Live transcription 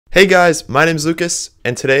Hey guys, my name's Lucas,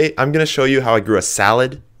 and today I'm going to show you how I grew a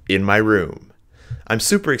salad in my room. I'm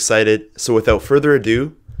super excited, so without further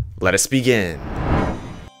ado, let us begin.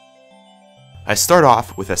 I start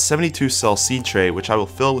off with a 72 cell seed tray which I will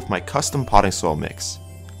fill with my custom potting soil mix.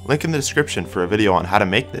 Link in the description for a video on how to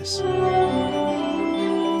make this.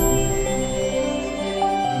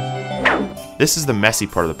 This is the messy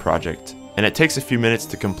part of the project, and it takes a few minutes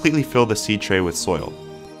to completely fill the seed tray with soil.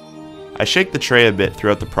 I shake the tray a bit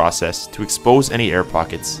throughout the process to expose any air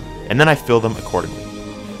pockets, and then I fill them accordingly.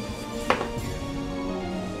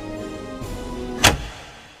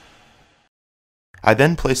 I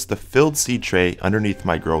then place the filled seed tray underneath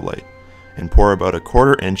my grow light, and pour about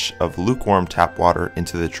 1/4 inch of lukewarm tap water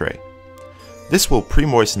into the tray. This will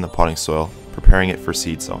pre-moisten the potting soil, preparing it for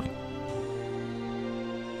seed sowing.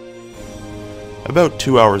 About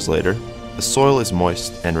 2 hours later, the soil is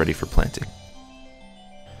moist and ready for planting.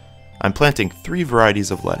 I'm planting 3 varieties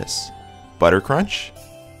of lettuce: Buttercrunch,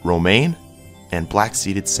 Romaine, and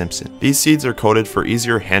black-seeded Simpson. These seeds are coated for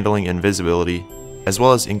easier handling and visibility, as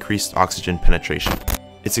well as increased oxygen penetration.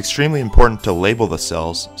 It's extremely important to label the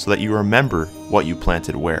cells so that you remember what you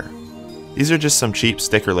planted where. These are just some cheap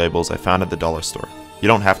sticker labels I found at the dollar store. You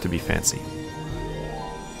don't have to be fancy.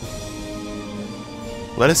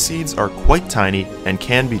 Lettuce seeds are quite tiny and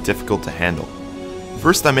can be difficult to handle.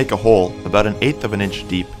 First, I make a hole about 1/8 of an inch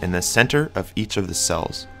deep in the center of each of the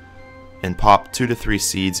cells and pop 2 to 3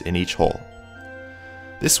 seeds in each hole.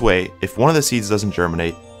 This way, if one of the seeds doesn't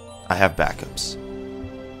germinate, I have backups.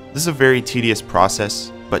 This is a very tedious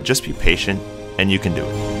process, but just be patient and you can do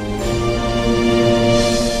it.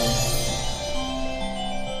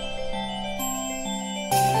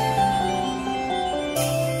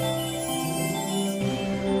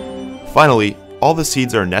 Finally, all the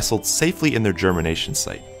seeds are nestled safely in their germination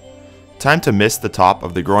site. Time to mist the top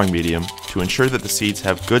of the growing medium to ensure that the seeds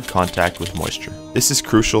have good contact with moisture. This is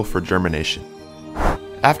crucial for germination.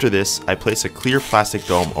 After this, I place a clear plastic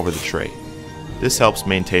dome over the tray. This helps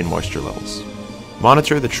maintain moisture levels.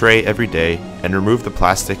 Monitor the tray every day and remove the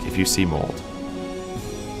plastic if you see mold.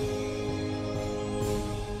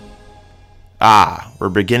 We're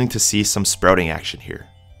beginning to see some sprouting action here.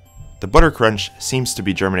 The Buttercrunch seems to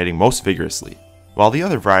be germinating most vigorously, while the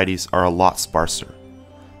other varieties are a lot sparser.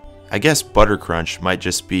 I guess Buttercrunch might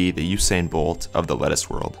just be the Usain Bolt of the lettuce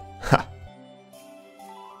world.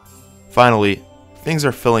 Finally, things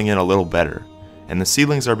are filling in a little better, and the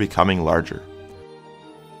seedlings are becoming larger.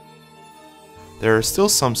 There are still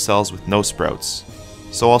some cells with no sprouts,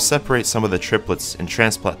 so I'll separate some of the triplets and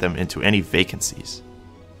transplant them into any vacancies.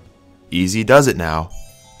 Easy does it now.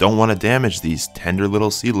 Don't want to damage these tender little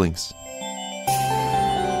seedlings.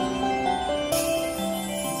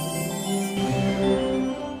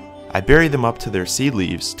 I bury them up to their seed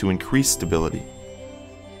leaves to increase stability.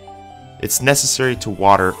 It's necessary to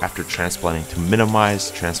water after transplanting to minimize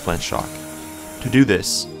transplant shock. To do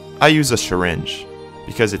this, I use a syringe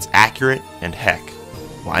because it's accurate and heck,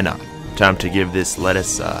 why not? Time to give this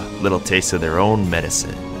lettuce a little taste of their own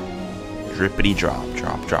medicine. Drippity drop,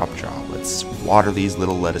 drop, drop, drop. Let's water these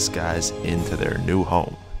little lettuce guys into their new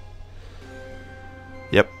home.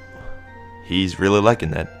 Yep, he's really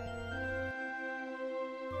liking that.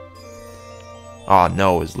 Oh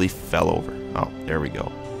no, his leaf fell over. Oh, there we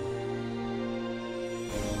go.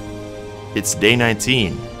 It's day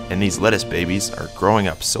 19, and these lettuce babies are growing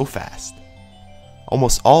up so fast.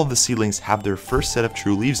 Almost all of the seedlings have their first set of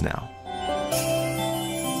true leaves now.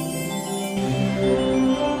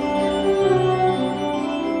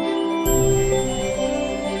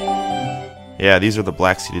 Yeah, these are the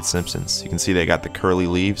black-seeded Simpsons. You can see they got the curly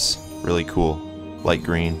leaves. Really cool. Light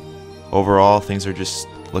green. Overall, things are just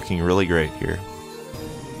looking really great here.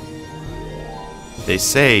 They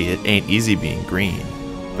say it ain't easy being green,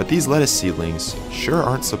 but these lettuce seedlings sure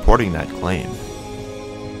aren't supporting that claim.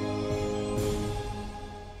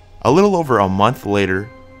 A little over a month later,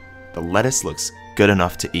 the lettuce looks good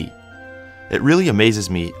enough to eat. It really amazes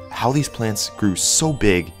me how these plants grew so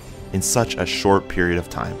big in such a short period of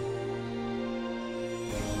time.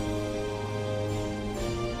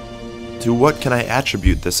 To what can I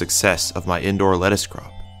attribute the success of my indoor lettuce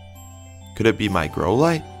crop? Could it be my grow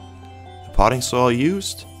light? The potting soil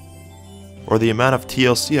used? Or the amount of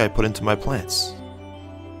TLC I put into my plants?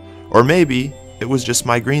 Or maybe it was just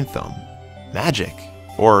my green thumb, magic,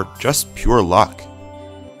 or just pure luck.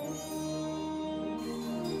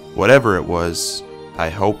 Whatever it was, I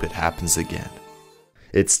hope it happens again.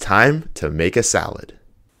 It's time to make a salad.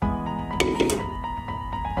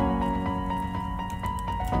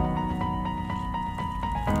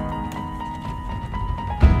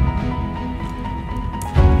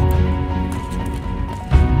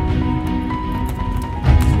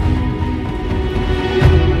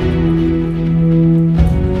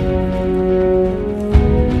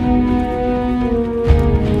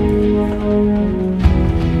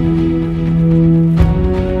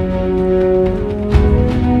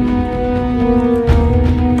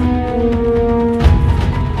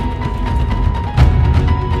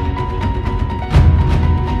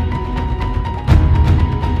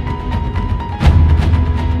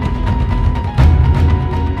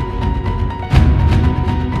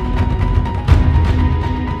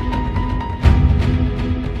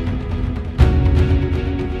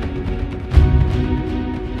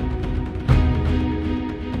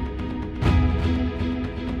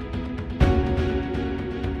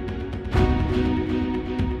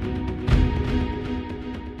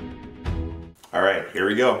 here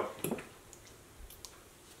we go.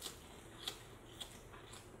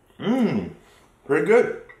 Pretty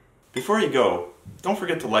good. Before you go, don't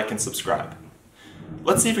forget to like and subscribe.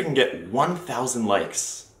 Let's see if we can get 1,000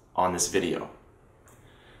 likes on this video.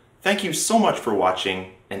 Thank you so much for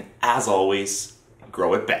watching, and as always,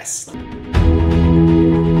 grow it best.